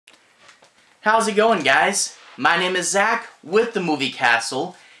How's it going, guys? My name is Zach with the Movie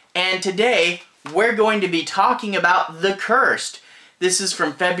Castle, and today we're going to be talking about The Cursed. This is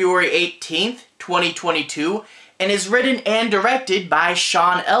from February 18th, 2022, and is written and directed by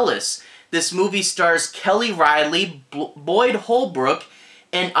Sean Ellis. This movie stars Kelly Reilly, Boyd Holbrook,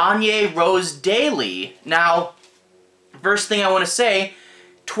 and Aine Rose Daly. Now, first thing I want to say,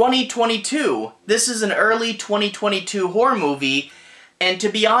 2022. This is an early 2022 horror movie, and to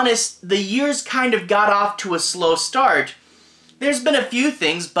be honest, the year's kind of got off to a slow start. There's been a few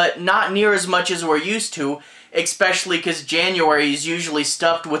things, but not near as much as we're used to, especially because January is usually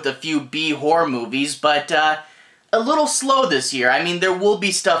stuffed with a few B horror movies, but a little slow this year. I mean, there will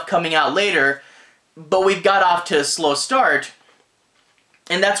be stuff coming out later, but we've got off to a slow start,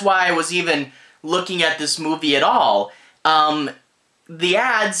 and that's why I was even looking at this movie at all. The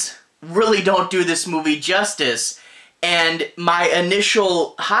ads really don't do this movie justice, and my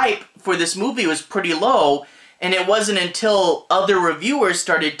initial hype for this movie was pretty low, and it wasn't until other reviewers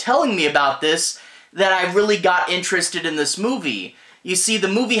started telling me about this that I really got interested in this movie. You see, the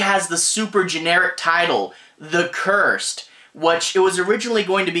movie has the super generic title, The Cursed, which it was originally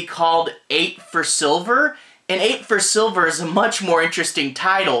going to be called 8 for Silver, and 8 for Silver is a much more interesting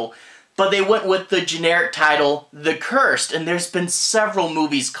title, but they went with the generic title, The Cursed, and there's been several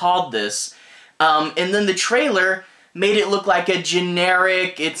movies called this. And then the trailer made it look like a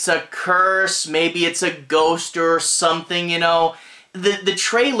generic, it's a curse, maybe it's a ghost or something, you know. The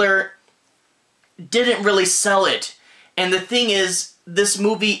trailer didn't really sell it. And the thing is, this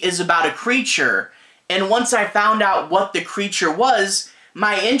movie is about a creature. And once I found out what the creature was,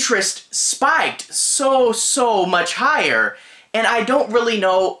 my interest spiked so much higher. And I don't really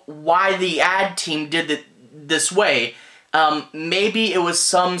know why the ad team did it this way. Maybe it was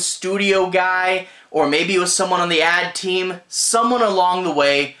some studio guy, or maybe it was someone on the ad team. Someone along the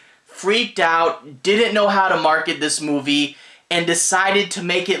way freaked out, didn't know how to market this movie, and decided to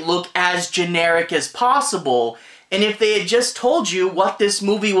make it look as generic as possible. And if they had just told you what this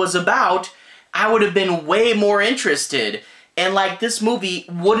movie was about, I would have been way more interested. And like, this movie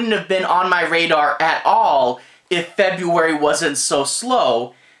wouldn't have been on my radar at all if February wasn't so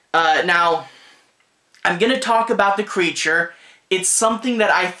slow. Now, I'm gonna talk about the creature. It's something that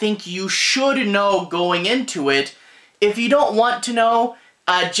I think you should know going into it. If you don't want to know,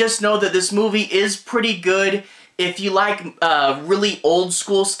 just know that this movie is pretty good. If you like really old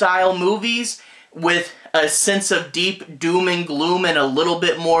school style movies with a sense of deep doom and gloom and a little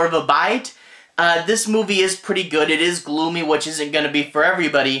bit more of a bite, this movie is pretty good. It is gloomy, which isn't going to be for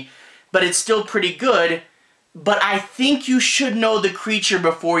everybody, but it's still pretty good. But I think you should know the creature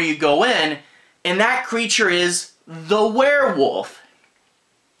before you go in, and that creature is the werewolf.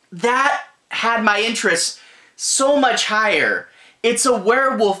 That had my interest so much higher. It's a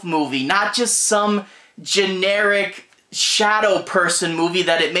werewolf movie, not just some generic shadow person movie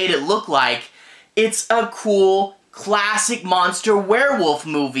that it made it look like. It's a cool, classic monster werewolf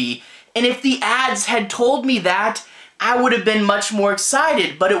movie. And if the ads had told me that, I would have been much more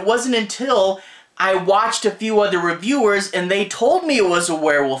excited. But it wasn't until I watched a few other reviewers and they told me it was a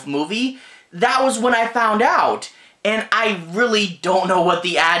werewolf movie, that was when I found out. And I really don't know what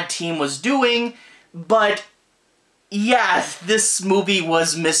the ad team was doing, but yeah, this movie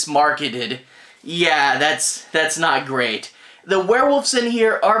was mismarketed. Yeah, that's not great. The werewolves in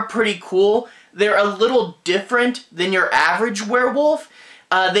here are pretty cool. They're a little different than your average werewolf.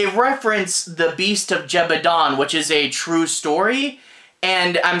 They reference the Beast of Jebaddon, which is a true story.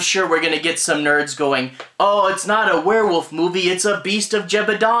 And I'm sure we're gonna get some nerds going, oh, it's not a werewolf movie, it's a Beast of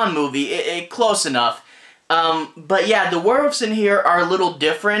Jebaddon movie. Close enough. But yeah, the werewolves in here are a little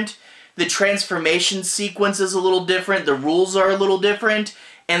different. The transformation sequence is a little different, the rules are a little different,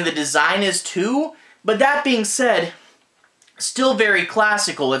 and the design is too. But that being said, still very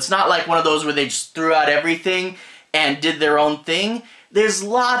classical. It's not like one of those where they just threw out everything and did their own thing. There's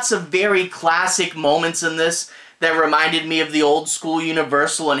lots of very classic moments in this that reminded me of the old school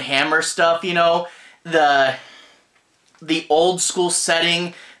Universal and Hammer stuff, you know? The old school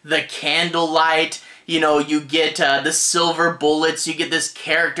setting, the candlelight, you know, you get the silver bullets, you get this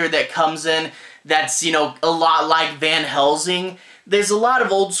character that comes in that's, you know, a lot like Van Helsing. There's a lot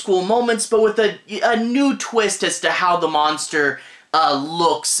of old school moments, but with a new twist as to how the monster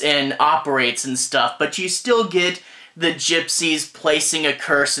looks and operates and stuff. But you still get the gypsies placing a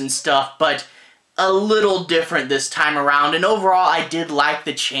curse and stuff, but a little different this time around. And overall, I did like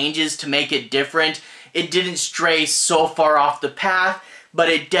the changes to make it different. It didn't stray so far off the path, but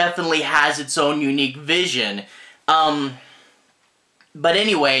it definitely has its own unique vision. But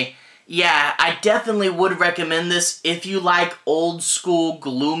anyway, yeah, I definitely would recommend this if you like old school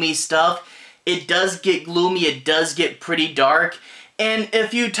gloomy stuff. It does get gloomy, it does get pretty dark, and a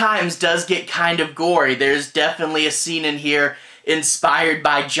few times does get kind of gory. There's definitely a scene in here inspired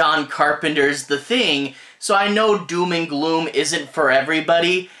by John Carpenter's The Thing, so I know doom and gloom isn't for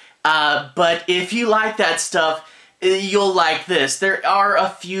everybody, but if you like that stuff, you'll like this. There are a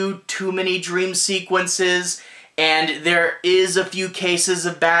few too many dream sequences, and there is a few cases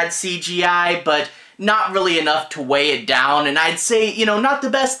of bad CGI, but not really enough to weigh it down. And I'd say, you know, not the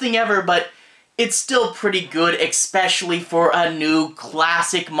best thing ever, but it's still pretty good, especially for a new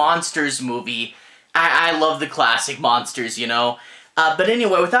classic Monsters movie. I love the classic Monsters, you know. But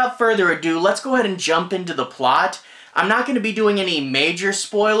anyway, without further ado, let's go ahead and jump into the plot. I'm not going to be doing any major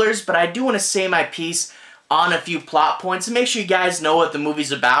spoilers, but I do want to say my piece on a few plot points and make sure you guys know what the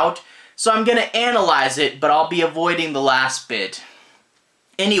movie's about. So I'm going to analyze it, but I'll be avoiding the last bit.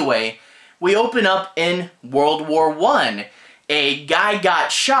 Anyway, we open up in World War I. A guy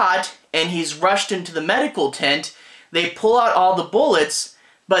got shot, and he's rushed into the medical tent. They pull out all the bullets,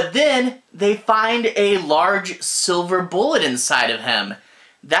 but then they find a large silver bullet inside of him.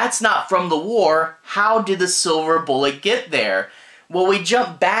 That's not from the war. How did the silver bullet get there? Well, we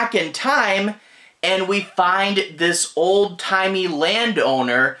jump back in time, and we find this old-timey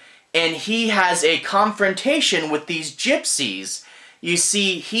landowner, and he has a confrontation with these gypsies. You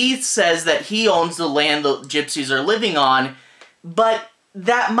see, he says that he owns the land the gypsies are living on, but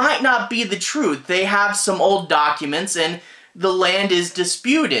that might not be the truth. They have some old documents, and the land is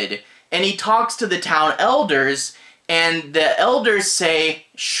disputed. And he talks to the town elders, and the elders say,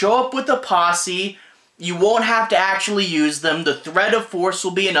 show up with a posse, you won't have to actually use them, the threat of force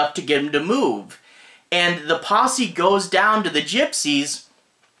will be enough to get them to move. And the posse goes down to the gypsies,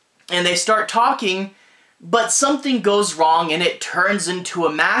 and they start talking, but something goes wrong and it turns into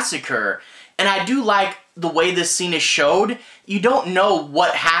a massacre. And I do like the way this scene is showed. You don't know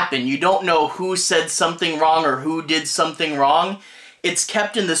what happened. You don't know who said something wrong or who did something wrong. It's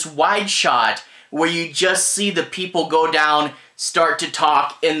kept in this wide shot where you just see the people go down, start to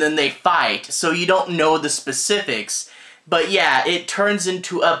talk, and then they fight. So you don't know the specifics. But yeah, it turns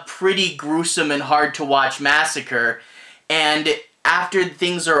into a pretty gruesome and hard to watch massacre. And after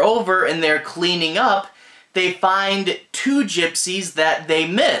things are over and they're cleaning up, they find two gypsies that they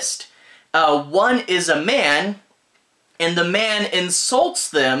missed. One is a man, and the man insults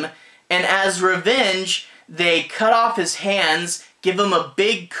them, and as revenge, they cut off his hands, give him a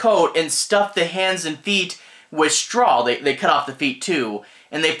big coat, and stuff the hands and feet with straw. They cut off the feet too.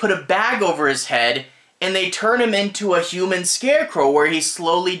 And they put a bag over his head, and they turn him into a human scarecrow where he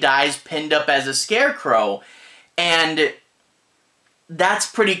slowly dies pinned up as a scarecrow. And that's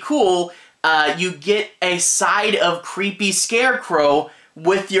pretty cool. You get a side of creepy scarecrow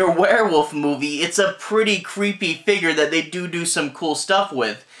with your werewolf movie. It's a pretty creepy figure that they do some cool stuff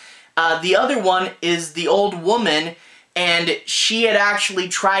with. The other one is the old woman, and she had actually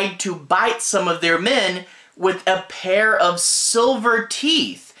tried to bite some of their men with a pair of silver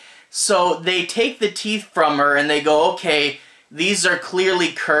teeth. So they take the teeth from her and they go, okay, these are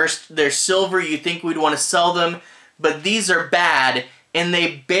clearly cursed. They're silver. You think we'd want to sell them, but these are bad. And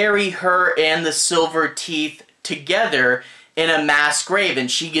they bury her and the silver teeth together in a mass grave,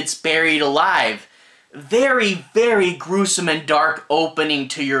 and she gets buried alive. Very, very gruesome and dark opening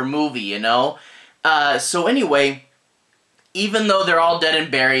to your movie, you know? So anyway, even though they're all dead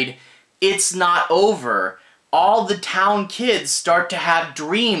and buried, it's not over. All the town kids start to have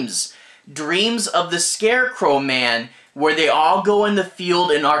dreams. Dreams of the Scarecrow Man, where they all go in the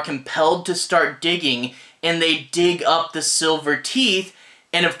field and are compelled to start digging, and they dig up the silver teeth,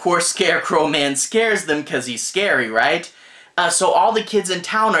 and of course Scarecrow Man scares them because he's scary, right? So all the kids in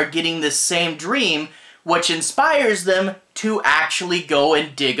town are getting this same dream, which inspires them to actually go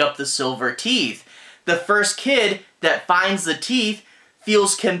and dig up the silver teeth. The first kid that finds the teeth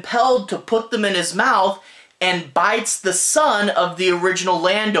feels compelled to put them in his mouth and bites the son of the original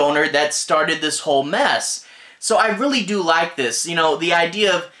landowner that started this whole mess. So I really do like this. You know, the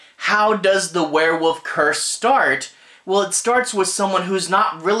idea of how does the werewolf curse start? Well, it starts with someone who's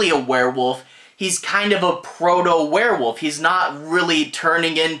not really a werewolf. He's kind of a proto-werewolf. He's not really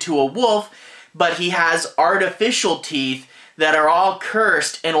turning into a wolf, but he has artificial teeth that are all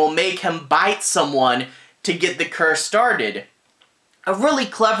cursed and will make him bite someone to get the curse started. A really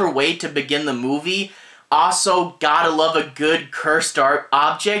clever way to begin the movie. Also, gotta love a good cursed art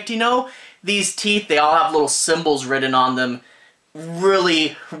object, you know? These teeth, they all have little symbols written on them.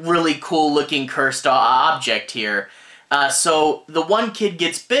 Really, really cool looking cursed object here. So the one kid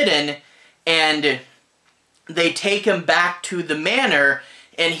gets bitten, and they take him back to the manor,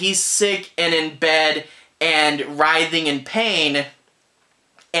 and he's sick and in bed and writhing in pain.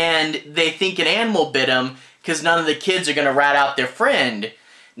 and they think an animal bit him because none of the kids are going to rat out their friend.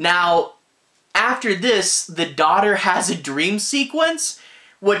 Now, after this, the daughter has a dream sequence,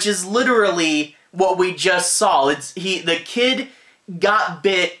 which is literally what we just saw. The kid got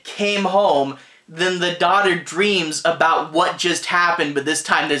bit, came home, then the daughter dreams about what just happened, but this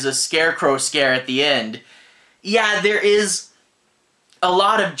time there's a scarecrow scare at the end. Yeah, there is a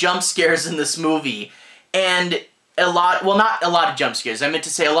lot of jump scares in this movie, and well, not a lot of jump scares. I meant to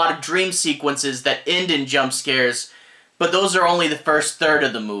say a lot of dream sequences that end in jump scares, but those are only the first third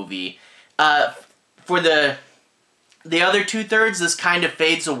of the movie. For the other 2/3, this kind of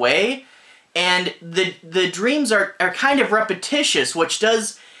fades away, and the dreams are kind of repetitious, which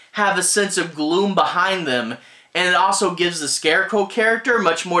does have a sense of gloom behind them, and it also gives the Scarecrow character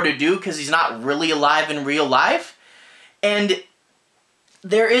much more to do because he's not really alive in real life. And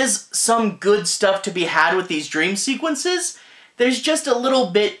there is some good stuff to be had with these dream sequences. There's just a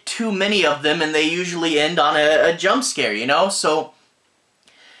little bit too many of them, and they usually end on a jump scare, you know? So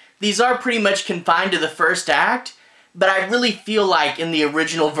these are pretty much confined to the first act, but I really feel like in the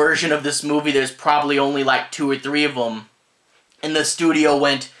original version of this movie, there's probably only like 2 or 3 of them. And the studio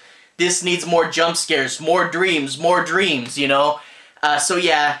went, this needs more jump scares, more dreams, you know? So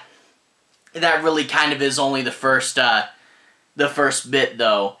yeah, that really kind of is only the first bit,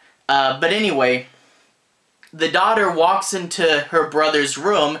 though. But anyway, the daughter walks into her brother's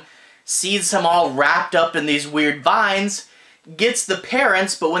room, sees him all wrapped up in these weird vines, gets the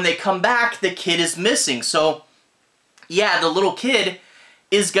parents, but when they come back, the kid is missing. So, yeah, the little kid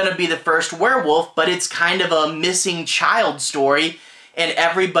is gonna be the first werewolf, but it's kind of a missing child story, and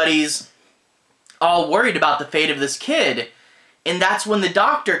everybody's all worried about the fate of this kid. And that's when the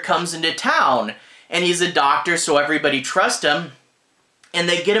doctor comes into town. And he's a doctor, so everybody trusts him. And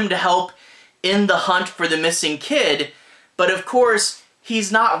they get him to help in the hunt for the missing kid. But of course, he's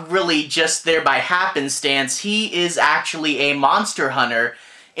not really just there by happenstance. He is actually a monster hunter.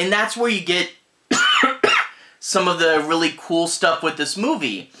 And that's where you get some of the really cool stuff with this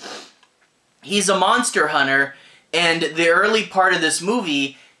movie. He's a monster hunter, and the early part of this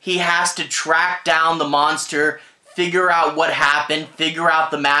movie, he has to track down the monster, figure out what happened, figure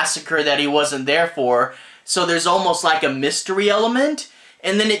out the massacre that he wasn't there for. So there's almost like a mystery element.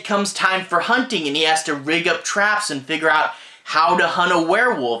 And then it comes time for hunting, and he has to rig up traps and figure out how to hunt a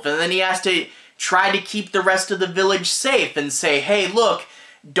werewolf. And then he has to try to keep the rest of the village safe and say, hey, look,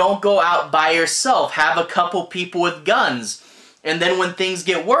 don't go out by yourself. Have a couple people with guns. And then when things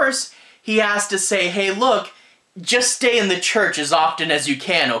get worse, he has to say, hey, look, just stay in the church as often as you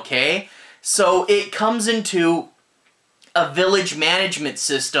can, okay? So it comes into a village management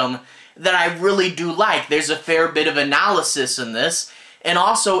system that I really do like. There's a fair bit of analysis in this. And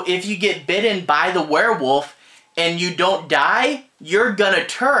also, if you get bitten by the werewolf and you don't die, you're gonna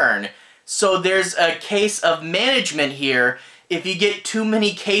turn. So there's a case of management here. If you get too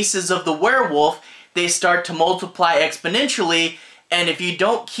many cases of the werewolf, they start to multiply exponentially, and if you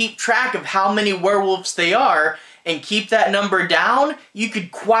don't keep track of how many werewolves they are and keep that number down, you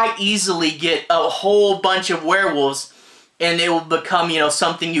could quite easily get a whole bunch of werewolves, and it will become, you know,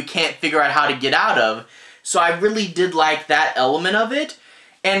 something you can't figure out how to get out of. So I really did like that element of it.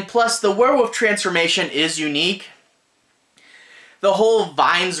 And plus, the werewolf transformation is unique. The whole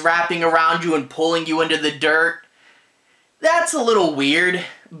vines wrapping around you and pulling you into the dirt, that's a little weird,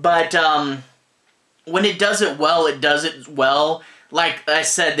 but when it does it well, it does it well. Like I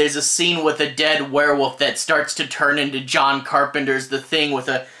said, there's a scene with a dead werewolf that starts to turn into John Carpenter's The Thing with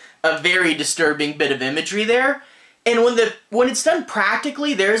a very disturbing bit of imagery there. And when it's done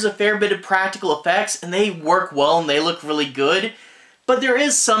practically, there's a fair bit of practical effects, and they work well and they look really good. But there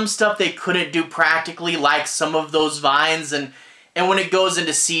is some stuff they couldn't do practically, like some of those vines, and when it goes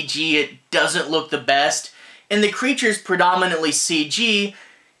into CG, it doesn't look the best. And the creature's predominantly CG,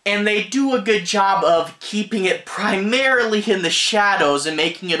 and they do a good job of keeping it primarily in the shadows and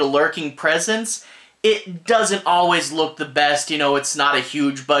making it a lurking presence. It doesn't always look the best, you know, it's not a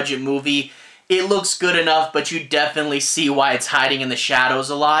huge budget movie. It looks good enough, but you definitely see why it's hiding in the shadows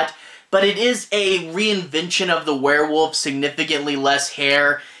a lot. But it is a reinvention of the werewolf, significantly less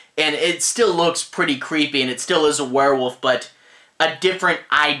hair, and it still looks pretty creepy, and it still is a werewolf, but a different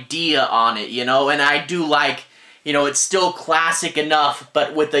idea on it, you know? And I do like, you know, it's still classic enough,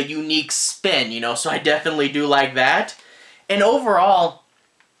 but with a unique spin, you know? So I definitely do like that. And overall,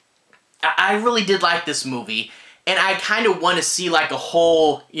 I really did like this movie. And I kind of want to see like a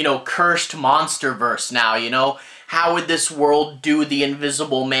whole, you know, cursed monsterverse now, you know? How would this world do the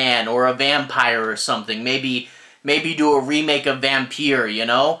Invisible Man or a vampire or something? Maybe do a remake of Vampire, you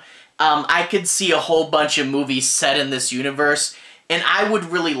know? I could see a whole bunch of movies set in this universe, And I would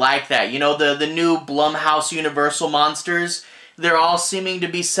really like that. You know, the new Blumhouse Universal monsters, they're all seeming to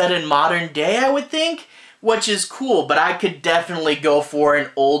be set in modern day, I would think, which is cool, but I could definitely go for an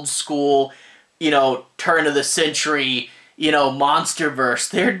old school, you know, turn of the century, you know, MonsterVerse.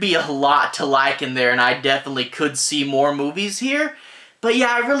 There'd be a lot to like in there, and I definitely could see more movies here. But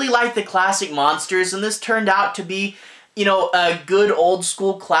yeah, I really like the classic monsters, and this turned out to be, you know, a good old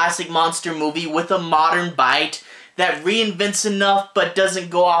school classic monster movie with a modern bite that reinvents enough but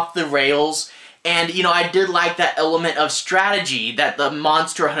doesn't go off the rails. And, you know, I did like that element of strategy that the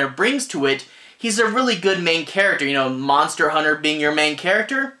Monster Hunter brings to it. He's a really good main character, you know, Monster Hunter being your main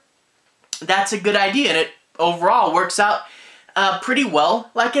character. That's a good idea, and it overall works out pretty well.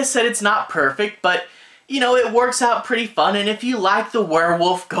 Like I said, it's not perfect, but, you know, it works out pretty fun, and if you like the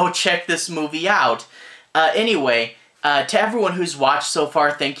werewolf, go check this movie out. Anyway, to everyone who's watched so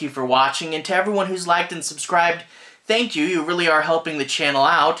far, thank you for watching, and to everyone who's liked and subscribed, thank you. You really are helping the channel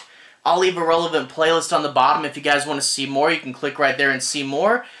out. I'll leave a relevant playlist on the bottom if you guys want to see more. You can click right there and see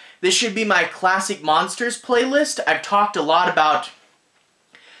more. This should be my Classic Monsters playlist. I've talked a lot about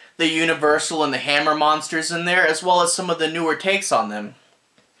the Universal and the Hammer monsters in there, as well as some of the newer takes on them.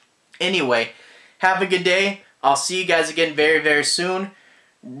 Anyway, have a good day. I'll see you guys again very, very soon.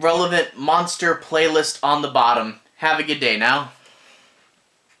 Relevant monster playlist on the bottom. Have a good day now.